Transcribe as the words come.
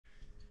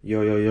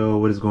Yo,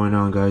 what is going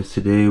on, guys?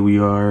 Today we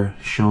are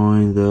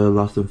showing the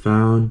Lost and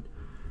Found.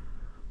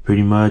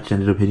 Pretty much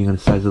ended up hitting on a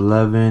size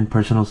 11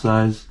 personal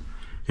size,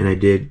 and I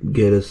did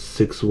get a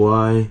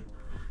 6Y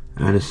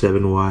and a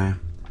 7Y.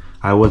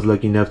 I was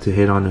lucky enough to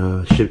hit on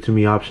a ship to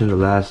me option. The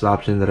last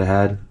option that I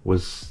had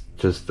was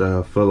just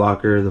a Foot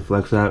Locker, the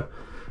Flex app.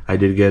 I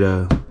did get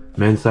a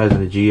men's size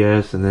and a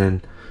GS, and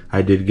then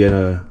I did get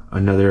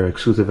another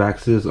exclusive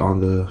access on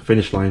the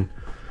Finish Line.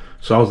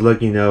 So I was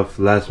lucky enough,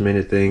 last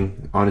minute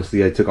thing.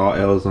 Honestly, I took all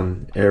L's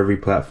on every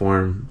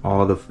platform,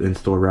 all the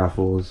in-store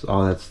raffles,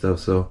 all that stuff.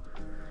 So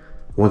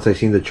once I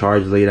seen the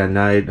charge late at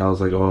night, I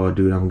was like, oh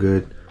dude, I'm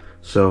good.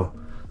 So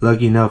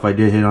lucky enough, I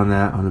did hit on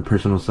that on the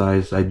personal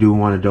size. I do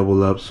want to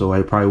double up, so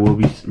I probably will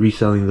be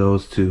reselling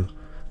those to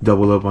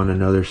double up on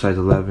another size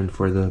 11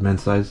 for the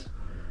men's size.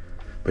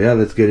 But yeah,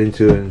 let's get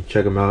into it and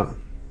check them out.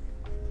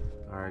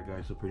 Alright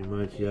guys, so pretty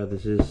much, yeah,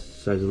 this is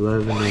size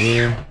 11 right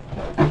here.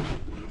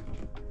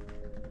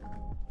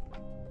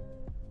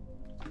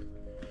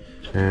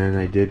 And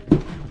I did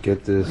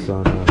get this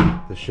on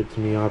the ship to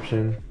me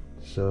option,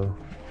 so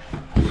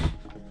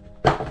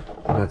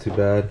not too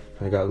bad.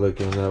 I got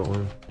lucky on that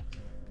one.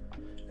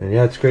 And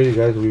yeah, it's crazy,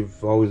 guys.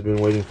 We've always been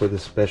waiting for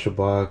this special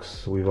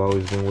box. We've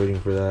always been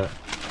waiting for that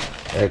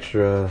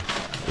extra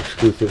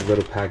exclusive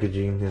little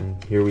packaging,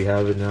 and here we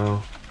have it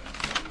now.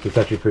 It's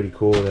actually pretty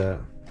cool that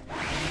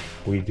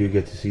we do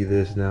get to see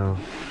this now.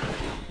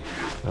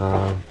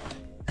 But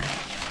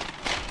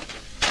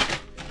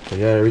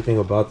yeah, everything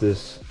about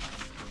this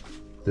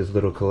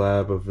little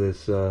collab of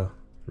this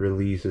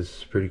release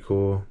is pretty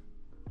cool,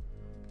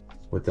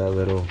 with that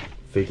little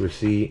fake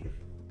receipt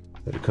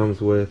that it comes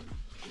with.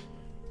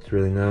 It's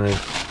really nice.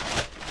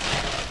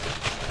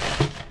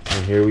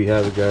 And here we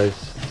have it, guys.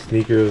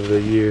 Sneaker of the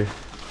year.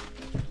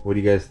 What do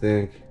you guys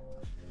think?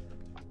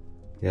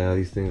 Yeah,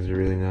 these things are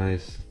really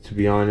nice. To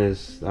be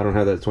honest, I don't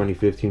have that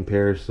 2015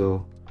 pair,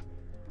 so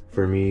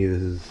for me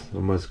this is a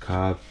must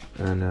cop,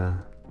 and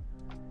I'm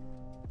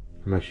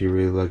actually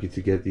really lucky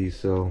to get these.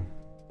 So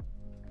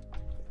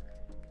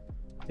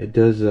it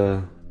does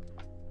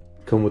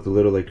come with a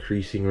little like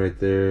creasing right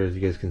there, as you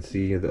guys can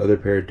see. The other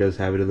pair does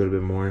have it a little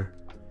bit more,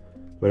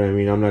 but I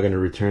mean, I'm not going to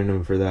return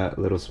them for that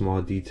little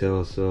small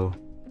detail. So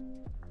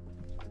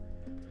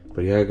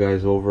but yeah,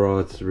 guys, overall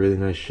it's a really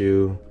nice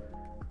shoe.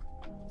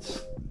 It's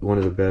one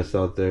of the best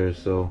out there,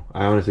 so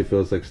I honestly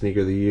feel it's like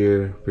sneaker of the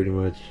year, pretty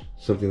much.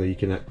 Something that you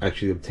can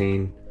actually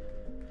obtain.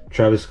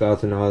 Travis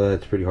Scott's and all that,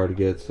 it's pretty hard to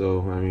get,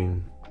 so I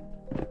mean,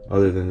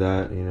 other than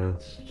that, you know,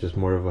 it's just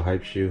more of a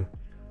hype shoe.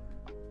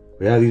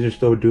 But yeah, these are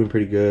still doing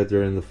pretty good.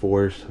 They're in the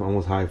 4s,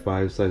 almost high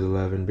 5, size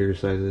 11, bigger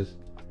sizes.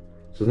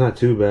 So it's not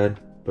too bad,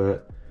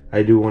 but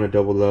I do want to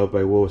double up.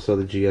 I will sell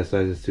the GS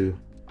sizes to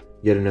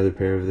get another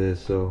pair of this,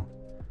 so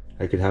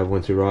I could have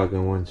one to rock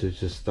and one to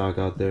just stock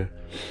out there.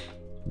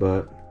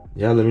 But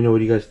yeah, let me know what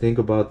you guys think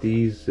about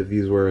these. If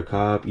these were a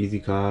cop, easy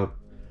cop.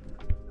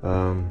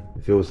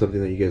 If it was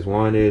something that you guys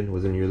wanted,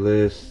 was in your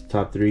list,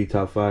 top 3,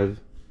 top 5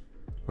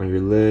 on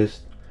your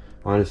list.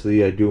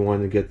 Honestly, I do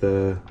want to get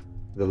the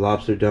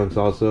lobster dunks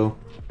also.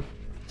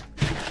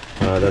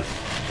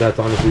 That's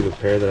honestly the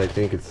pair that I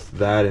think it's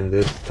that and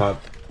this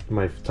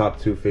my top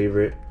 2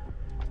 favorite,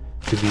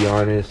 to be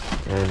honest.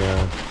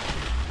 And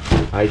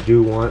I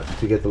do want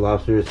to get the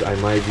lobsters. I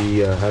might be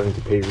having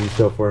to pay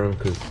resale for them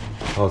because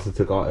I also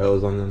took all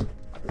L's on them.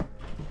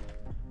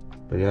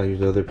 But yeah, here's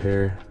the other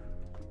pair.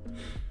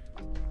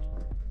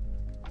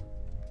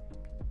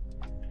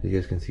 You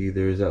guys can see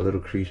there's that little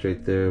crease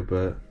right there,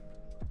 but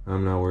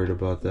I'm not worried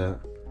about that.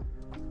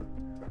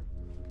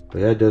 But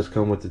yeah, it does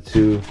come with the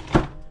two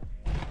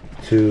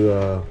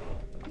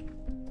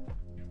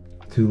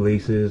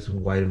laces,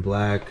 white and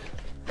black,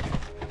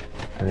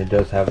 and it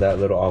does have that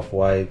little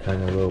off-white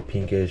kind of little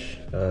pinkish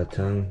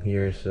tongue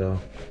here, so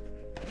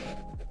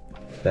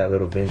that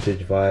little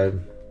vintage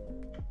vibe,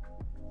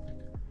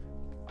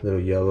 a little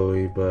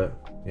yellowy. But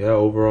yeah,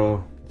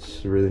 overall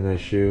it's a really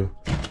nice shoe.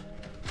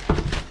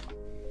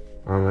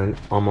 I'm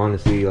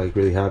honestly like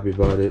really happy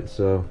about it,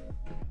 so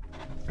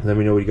let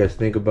me know what you guys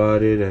think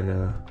about it,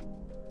 and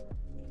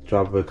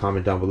drop a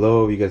comment down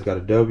below if you guys got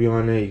a W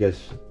on it. You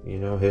guys, you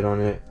know, hit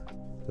on it,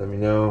 let me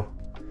know.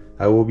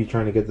 I will be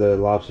trying to get the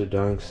lobster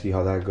dunks, see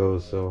how that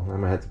goes, so I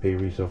might have to pay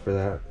resale for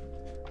that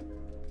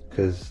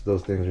because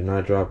those things are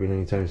not dropping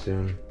anytime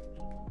soon.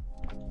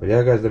 But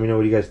yeah, guys, let me know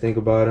what you guys think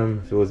about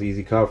them. If it was an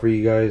easy call for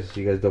you guys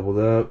doubled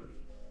up,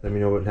 let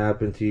me know what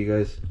happened to you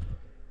guys.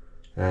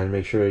 And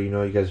make sure, you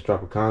know, you guys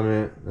drop a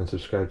comment and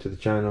subscribe to the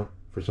channel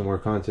for some more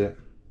content.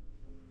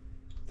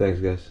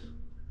 Thanks, guys.